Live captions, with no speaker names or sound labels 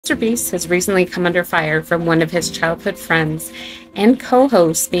Mr. Beast has recently come under fire from one of his childhood friends and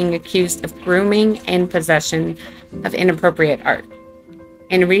co-hosts being accused of grooming and possession of inappropriate art.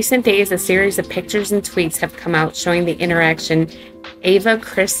 In recent days, a series of pictures and tweets have come out showing the interaction Ava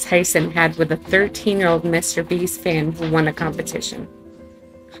Chris Tyson had with a 13-year-old Mr. Beast fan who won a competition,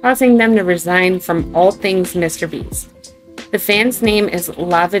 causing them to resign from all things Mr. Beast. The fan's name is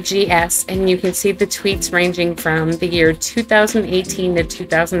LavaGS, and you can see the tweets ranging from the year 2018 to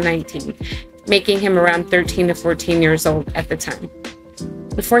 2019, making him around 13 to 14 years old at the time.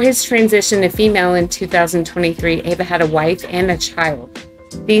 Before his transition to female in 2023, Ava had a wife and a child.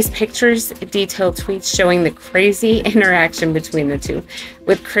 These pictures detail tweets showing the crazy interaction between the two,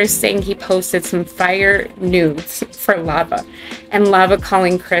 with Chris saying he posted some fire nudes for Lava, and Lava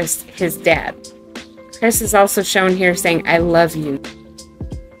calling Chris his dad. Chris is also shown here saying, "I love you."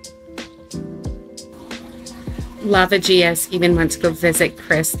 LavaGS even went to go visit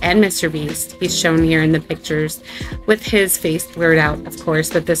Chris and Mr. Beast. He's shown here in the pictures with his face blurred out, of course,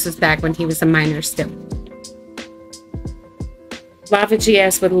 but this was back when he was a minor still.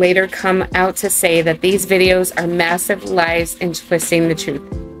 LavaGS would later come out to say that these videos are massive lies and twisting the truth.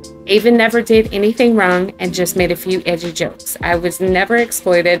 Ava never did anything wrong and just made a few edgy jokes. I was never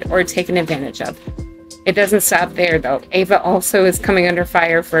exploited or taken advantage of. It doesn't stop there, though. Ava also is coming under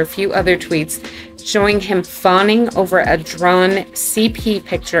fire for a few other tweets showing him fawning over a drawn CP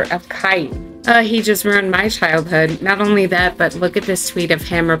picture of Caillou. He just ruined my childhood. Not only that, but look at this tweet of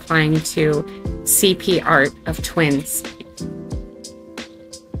him replying to CP art of twins.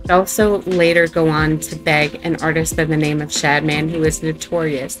 He'd also later go on to beg an artist by the name of Shadman, who is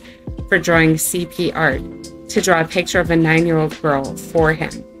notorious for drawing CP art, to draw a picture of a 9-year-old girl for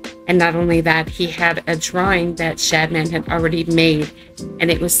him. And not only that, he had a drawing that Shadman had already made,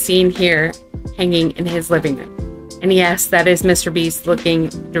 and it was seen here hanging in his living room. And yes, that is Mr. Beast looking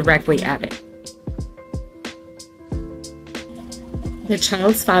directly at it. The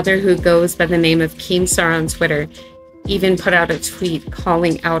child's father, who goes by the name of Keemstar on Twitter, even put out a tweet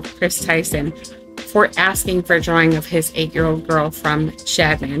calling out Chris Tyson for asking for a drawing of his 8-year-old girl from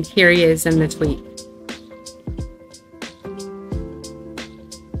Shadman. Here he is in the tweet.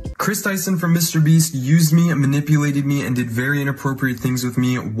 Chris Tyson from Mr. Beast used me, manipulated me, and did very inappropriate things with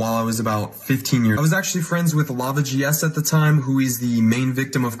me while I was about 15 years. I was actually friends with LavaGS at the time, who is the main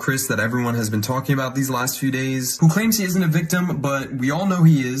victim of Chris that everyone has been talking about these last few days, who claims he isn't a victim, but we all know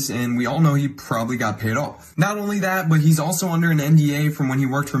he is, and we all know he probably got paid off. Not only that, but he's also under an NDA from when he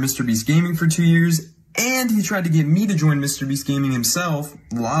worked for Mr. Beast Gaming for 2 years, and he tried to get me to join Mr. Beast Gaming himself,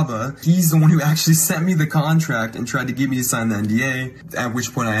 Lava. He's the one who actually sent me the contract and tried to get me to sign the NDA, at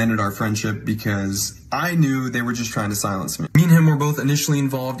which point I ended our friendship because I knew they were just trying to silence me. Me and him were both initially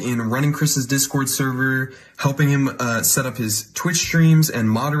involved in running Chris's Discord server, helping him set up his Twitch streams and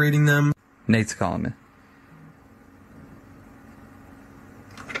moderating them. Nate's calling me.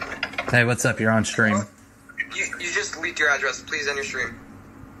 Hey, what's up? You're on stream. You just leaked your address. Please end your stream.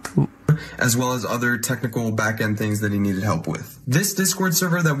 As well as other technical back-end things that he needed help with. This Discord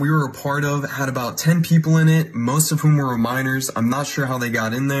server that we were a part of had about 10 people in it, most of whom were minors. I'm not sure how they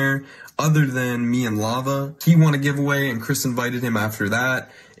got in there, other than me and Lava. He won a giveaway, and Chris invited him after that,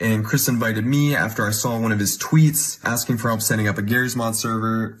 and Chris invited me after I saw one of his tweets asking for help setting up a Garry's Mod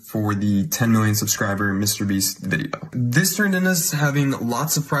server for the 10 million subscriber Mr. Beast video. This turned into us having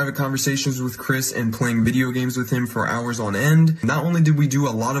lots of private conversations with Chris and playing video games with him for hours on end. Not only did we do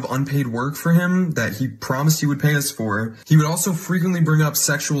a lot of unpaid work for him that he promised he would pay us for, he would also frequently bring up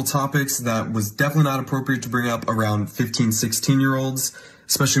sexual topics that was definitely not appropriate to bring up around 15, 16-year-olds,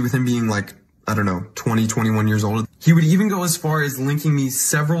 especially with him being like, I don't know, 20, 21 years old. He would even go as far as linking me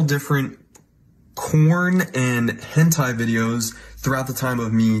several different corn and hentai videos throughout the time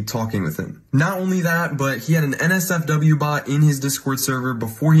of me talking with him. Not only that, but he had an NSFW bot in his Discord server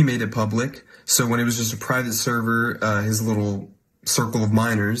before he made it public. So when it was just a private server, his little circle of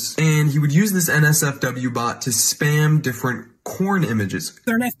minors. And he would use this NSFW bot to spam different corn images.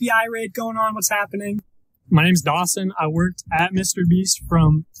 There's an FBI raid going on. What's happening? My name's Dawson. I worked at Mr. Beast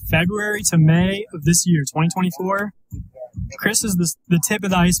from February to May of this year, 2024. Chris is the tip of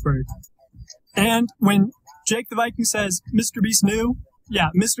the iceberg. And when Jake the Viking says Mr. Beast knew, yeah,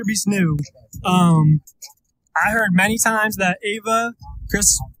 Mr. Beast knew. I heard many times that Ava,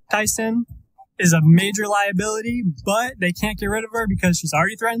 Chris Tyson, is a major liability, but they can't get rid of her because she's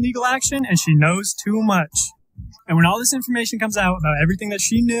already threatened legal action and she knows too much. And when all this information comes out about everything that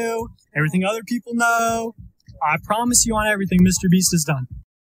she knew, everything other people know, I promise you on everything Mr. Beast has done.